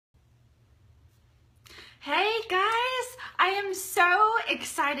Hey guys, I am so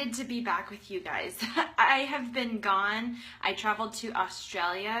excited to be back with you guys. I have been gone. I traveled to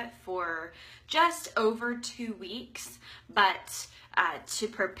Australia for just over 2 weeks, but to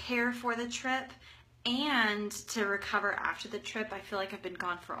prepare for the trip and to recover after the trip, I feel like I've been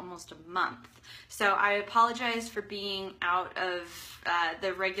gone for almost a month. So I apologize for being out of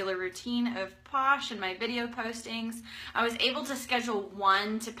the regular routine of Posh and my video postings. I was able to schedule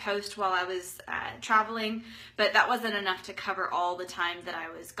one to post while I was traveling, but that wasn't enough to cover all the time that I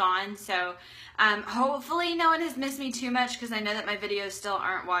was gone. So hopefully no one has missed me too much, because I know that my videos still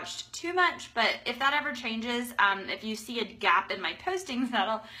aren't watched too much, but if that ever changes, if you see a gap in my postings,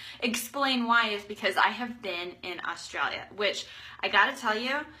 that'll explain why. Is because I have been in Australia, which I gotta tell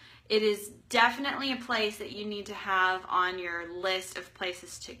you, it is definitely a place that you need to have on your list of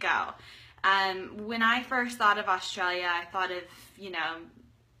places to go. When I first thought of Australia, I thought of,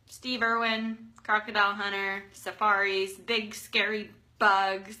 Steve Irwin, crocodile hunter, safaris, big scary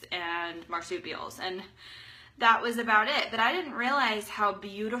bugs, and marsupials, and that was about it. But I didn't realize how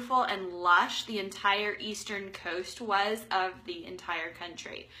beautiful and lush the entire eastern coast was of the entire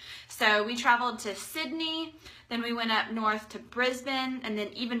country. So we traveled to Sydney, then we went up north to Brisbane, and then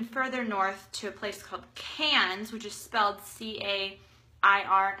even further north to a place called Cairns, which is spelled C-A-I-R-N-S.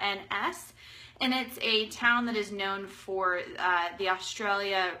 And it's a town that is known for the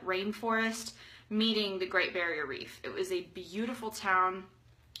Australia rainforest meeting the Great Barrier Reef. It was a beautiful town.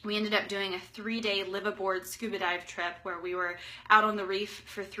 We ended up doing a 3-day live aboard scuba dive trip where we were out on the reef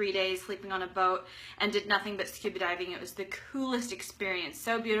for 3 days, sleeping on a boat, and did nothing but scuba diving. It was the coolest experience,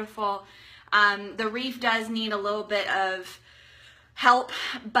 so beautiful. The reef does need a little bit of help,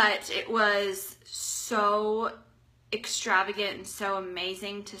 but it was so extravagant and so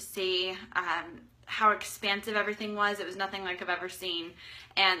amazing to see how expansive everything was. It was nothing like I've ever seen.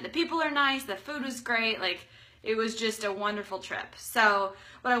 And the people are nice, the food was great, it was just a wonderful trip. So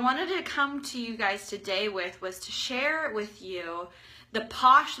what I wanted to come to you guys today with was to share with you the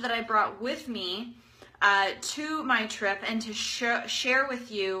Posh that I brought with me to my trip, and to share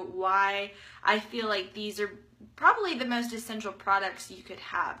with you why I feel like these are probably the most essential products you could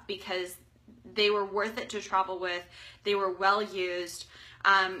have, because they were worth it to travel with. They were well used.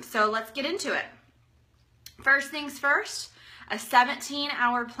 So let's get into it. First things first, a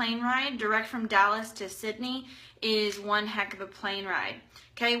 17-hour plane ride direct from Dallas to Sydney is one heck of a plane ride.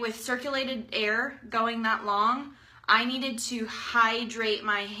 Okay, with circulated air going that long, I needed to hydrate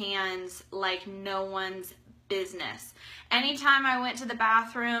my hands like no one's business. Anytime I went to the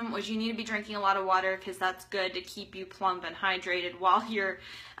bathroom, which you need to be drinking a lot of water because that's good to keep you plump and hydrated while you're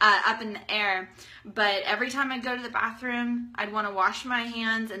up in the air. But every time I'd go to the bathroom, I'd want to wash my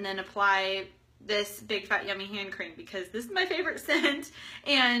hands and then apply this big fat yummy hand cream, because this is my favorite scent,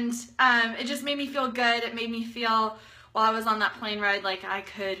 and it just made me feel good. It made me feel, while I was on that plane ride, like I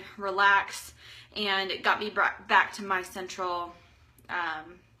could relax, and it got me back to my central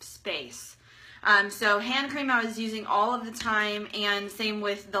space. So hand cream I was using all of the time, and same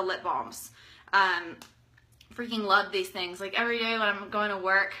with the lip balms. Freaking love these things. Like every day when I'm going to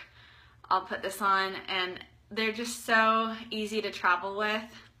work, I'll put this on, and they're just so easy to travel with.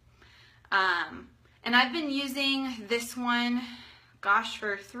 And I've been using this one, gosh,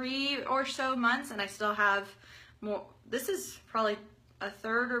 for 3 or so months, and I still have more. This is probably a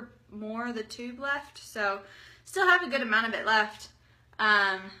third or more of the tube left, so still have a good amount of it left.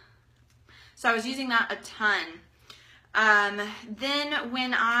 So I was using that a ton. Then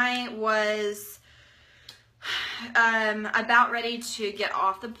when I was about ready to get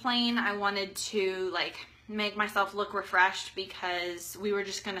off the plane, I wanted to make myself look refreshed, because we were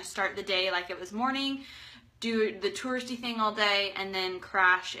just going to start the day like it was morning, do the touristy thing all day, and then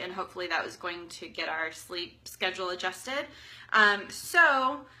crash, and hopefully that was going to get our sleep schedule adjusted.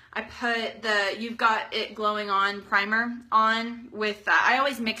 So I put the You've Got It Glowing On primer on with, I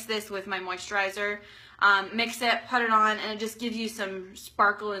always mix this with my moisturizer. Mix it, put it on, and it just gives you some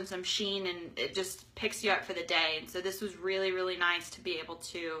sparkle and some sheen, and it just picks you up for the day. And so this was really, really nice to be able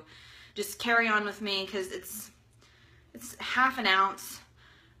to just carry on with me, because it's half an ounce.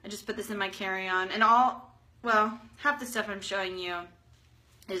 I just put this in my carry-on, and half the stuff I'm showing you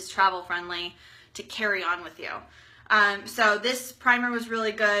is travel friendly to carry on with you. So this primer was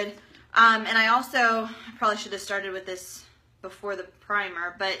really good, and I probably should have started with this before the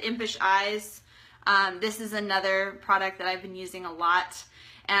primer, but Impish Eyes, this is another product that I've been using a lot.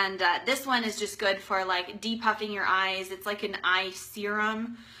 And this one is just good for depuffing your eyes. It's like an eye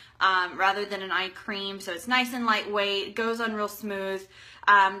serum rather than an eye cream. So it's nice and lightweight, goes on real smooth.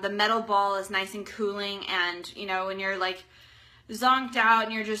 The metal ball is nice and cooling, and when you're zonked out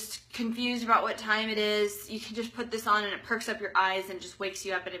and you're just confused about what time it is, you can just put this on and it perks up your eyes and just wakes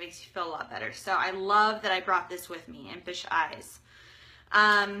you up and it makes you feel a lot better. So I love that I brought this with me, Impish Eyes.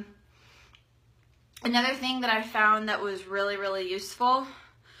 Another thing that I found that was really, really useful,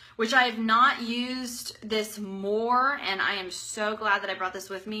 which I have not used this more, and I am so glad that I brought this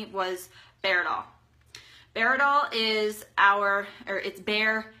with me, was Bearadol. Bearadol is it's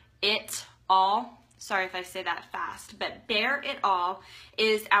Bear It All. Sorry if I say that fast, but Bear It All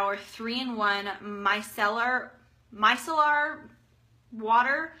is our 3-in-1 micellar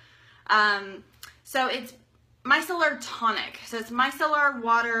water. So it's micellar tonic. So it's micellar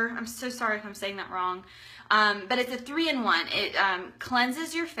water. I'm so sorry if I'm saying that wrong. But it's a 3-in-1. It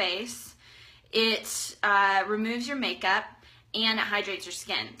cleanses your face, it removes your makeup, and it hydrates your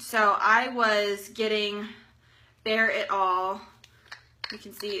skin. So I was getting Bear It All. You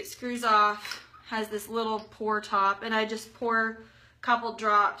can see it screws off, has this little pour top, and I just pour a couple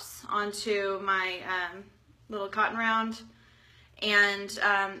drops onto my little cotton round, and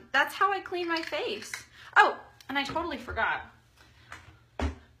that's how I clean my face. Oh, and I totally forgot.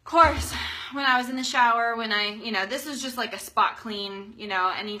 Of course, when I was in the shower, when this is just like a spot clean,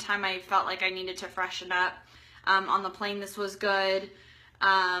 anytime I felt like I needed to freshen up. On the plane, this was good.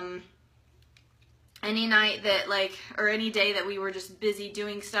 Any night that or any day that we were just busy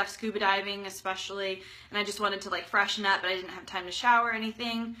doing stuff, scuba diving especially, and I just wanted to freshen up, but I didn't have time to shower or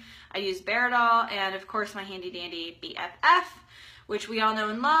anything, I used Bearadol, and of course my handy dandy BFF, which we all know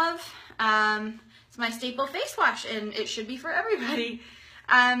and love. It's my staple face wash, and it should be for everybody.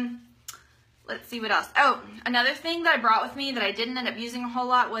 Let's see what else. Oh, another thing that I brought with me that I didn't end up using a whole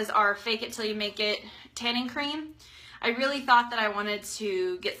lot was our Fake It Till You Make It tanning cream. I really thought that I wanted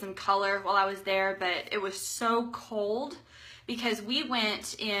to get some color while I was there, but it was so cold because we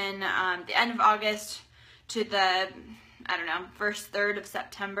went in the end of August to the, first third of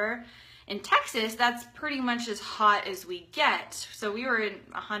September. In Texas, that's pretty much as hot as we get. So we were in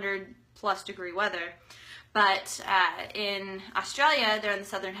 100+ degree weather. But in Australia, they're in the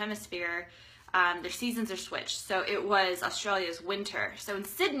southern hemisphere, their seasons are switched. So it was Australia's winter. So in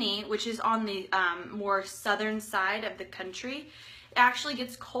Sydney, which is on the more southern side of the country, it actually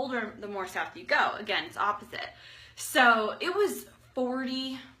gets colder the more south you go. Again, it's opposite. So it was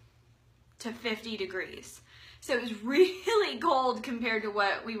 40 to 50 degrees. So it was really cold compared to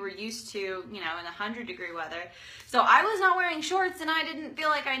what we were used to, in 100 degree weather. So I was not wearing shorts and I didn't feel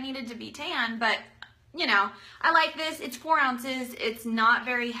like I needed to be tan, but I like this. It's 4 ounces. It's not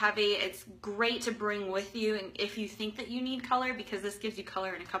very heavy. It's great to bring with you and if you think that you need color, because this gives you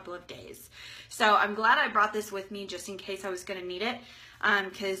color in a couple of days. So I'm glad I brought this with me just in case I was going to need it,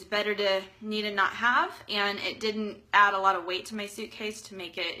 because better to need and not have, and it didn't add a lot of weight to my suitcase to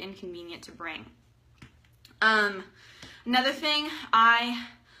make it inconvenient to bring. Another thing, I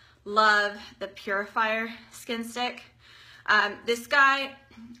love the Purifier Skin Stick. This guy,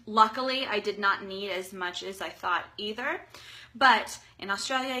 luckily, I did not need as much as I thought either. But in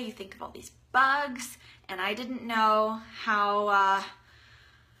Australia, you think of all these bugs, and I didn't know how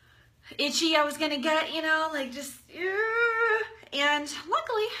itchy I was going to get, and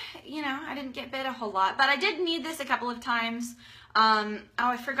luckily, I didn't get bit a whole lot. But I did need this a couple of times. Oh,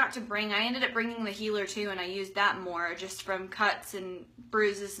 I forgot to bring, I ended up bringing the healer too, and I used that more just from cuts and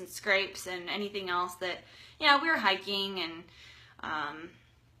bruises and scrapes and anything else that, we were hiking and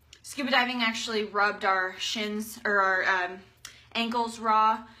scuba diving actually rubbed our shins or our ankles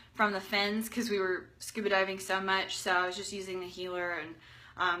raw from the fins because we were scuba diving so much. So I was just using the healer,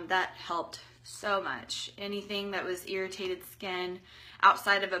 and that helped so much. Anything that was irritated skin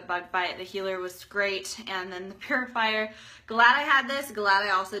outside of a bug bite, the healer was great. And then the purifier, glad I had this, glad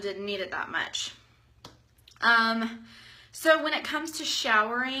I also didn't need it that much. So when it comes to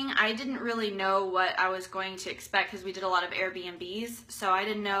showering, I didn't really know what I was going to expect because we did a lot of Airbnbs. So I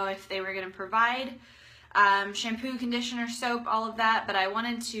didn't know if they were going to provide shampoo, conditioner, soap, all of that. But I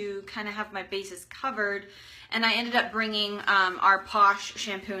wanted to kind of have my bases covered. And I ended up bringing our Posh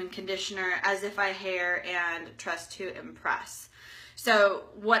shampoo and conditioner, As If I Hair, and Trust to Impress. So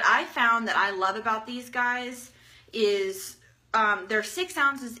what I found that I love about these guys is they're 6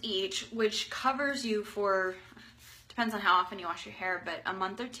 ounces each, which covers you for, depends on how often you wash your hair, but a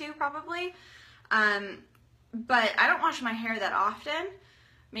month or two probably. But I don't wash my hair that often,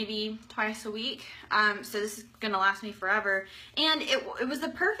 maybe twice a week. So this is gonna last me forever. And it was the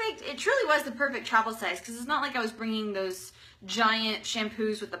perfect, it truly was the perfect travel size, because it's not like I was bringing those giant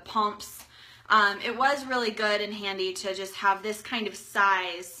shampoos with the pumps. It was really good and handy to just have this kind of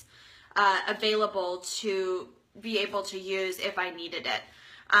size available to be able to use if I needed it.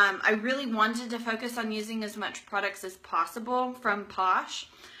 I really wanted to focus on using as much products as possible from Posh,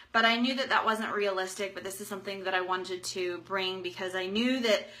 but I knew that that wasn't realistic, but this is something that I wanted to bring because I knew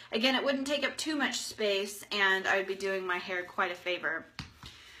that, again, it wouldn't take up too much space and I would be doing my hair quite a favor.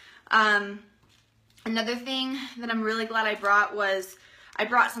 Another thing that I'm really glad I brought was, I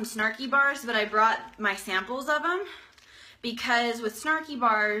brought some Snarky bars, but I brought my samples of them because with Snarky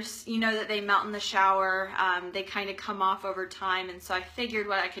bars, you know that they melt in the shower, they kind of come off over time, and so I figured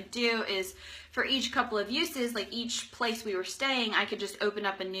what I could do is for each couple of uses, like each place we were staying, I could just open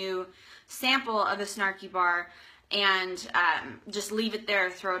up a new sample of a Snarky bar and just leave it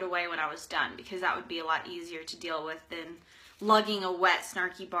there, throw it away when I was done, because that would be a lot easier to deal with than lugging a wet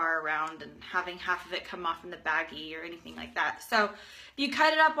Snarky bar around and having half of it come off in the baggie or anything like that. So if you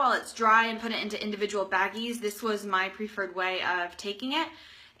cut it up while it's dry and put it into individual baggies, this was my preferred way of taking it,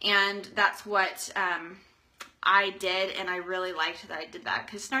 and that's what I did, and I really liked that I did that,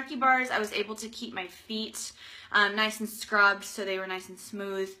 because Snarky bars, I was able to keep my feet nice and scrubbed so they were nice and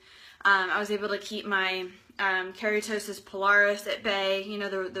smooth. I was able to keep my keratosis pilaris at bay, you know,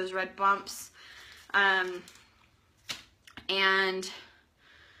 those red bumps. And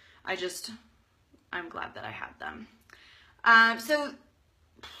I'm glad that I had them. So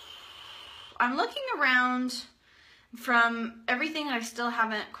I'm looking around from everything I still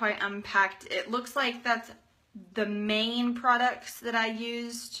haven't quite unpacked. It looks like that's the main products that I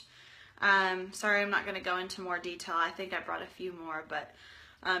used. Sorry, I'm not going to go into more detail. I think I brought a few more, but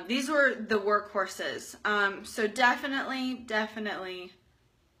these were the workhorses. So definitely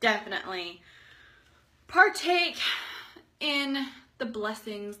partake in the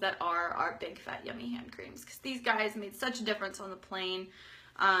blessings that are our big fat yummy hand creams, because these guys made such a difference on the plane.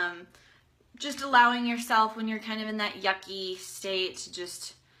 Just allowing yourself when you're kind of in that yucky state to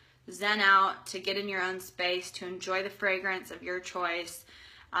just zen out, to get in your own space, to enjoy the fragrance of your choice,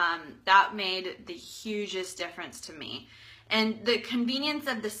 that made the hugest difference to me. And the convenience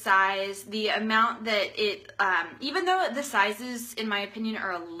of the size, the amount that it, even though the sizes, in my opinion,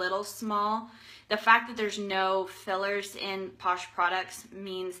 are a little small, the fact that there's no fillers in Posh products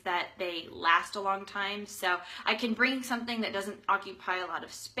means that they last a long time. So I can bring something that doesn't occupy a lot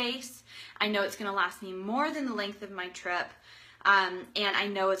of space. I know it's going to last me more than the length of my trip. And I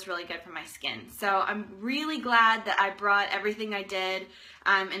know it's really good for my skin. So I'm really glad that I brought everything I did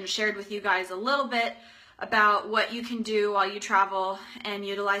and shared with you guys a little bit about what you can do while you travel and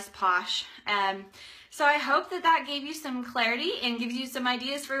utilize Posh. So I hope that that gave you some clarity and gives you some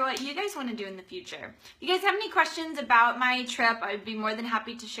ideas for what you guys want to do in the future. If you guys have any questions about my trip, I'd be more than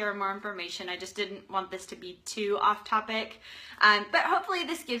happy to share more information. I just didn't want this to be too off topic. But hopefully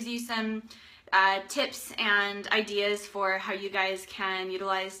this gives you some tips and ideas for how you guys can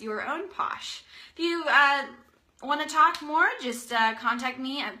utilize your own Posh. If you want to talk more, just contact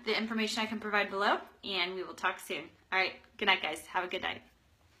me at the information I can provide below, and we will talk soon. All right, good night, guys. Have a good night.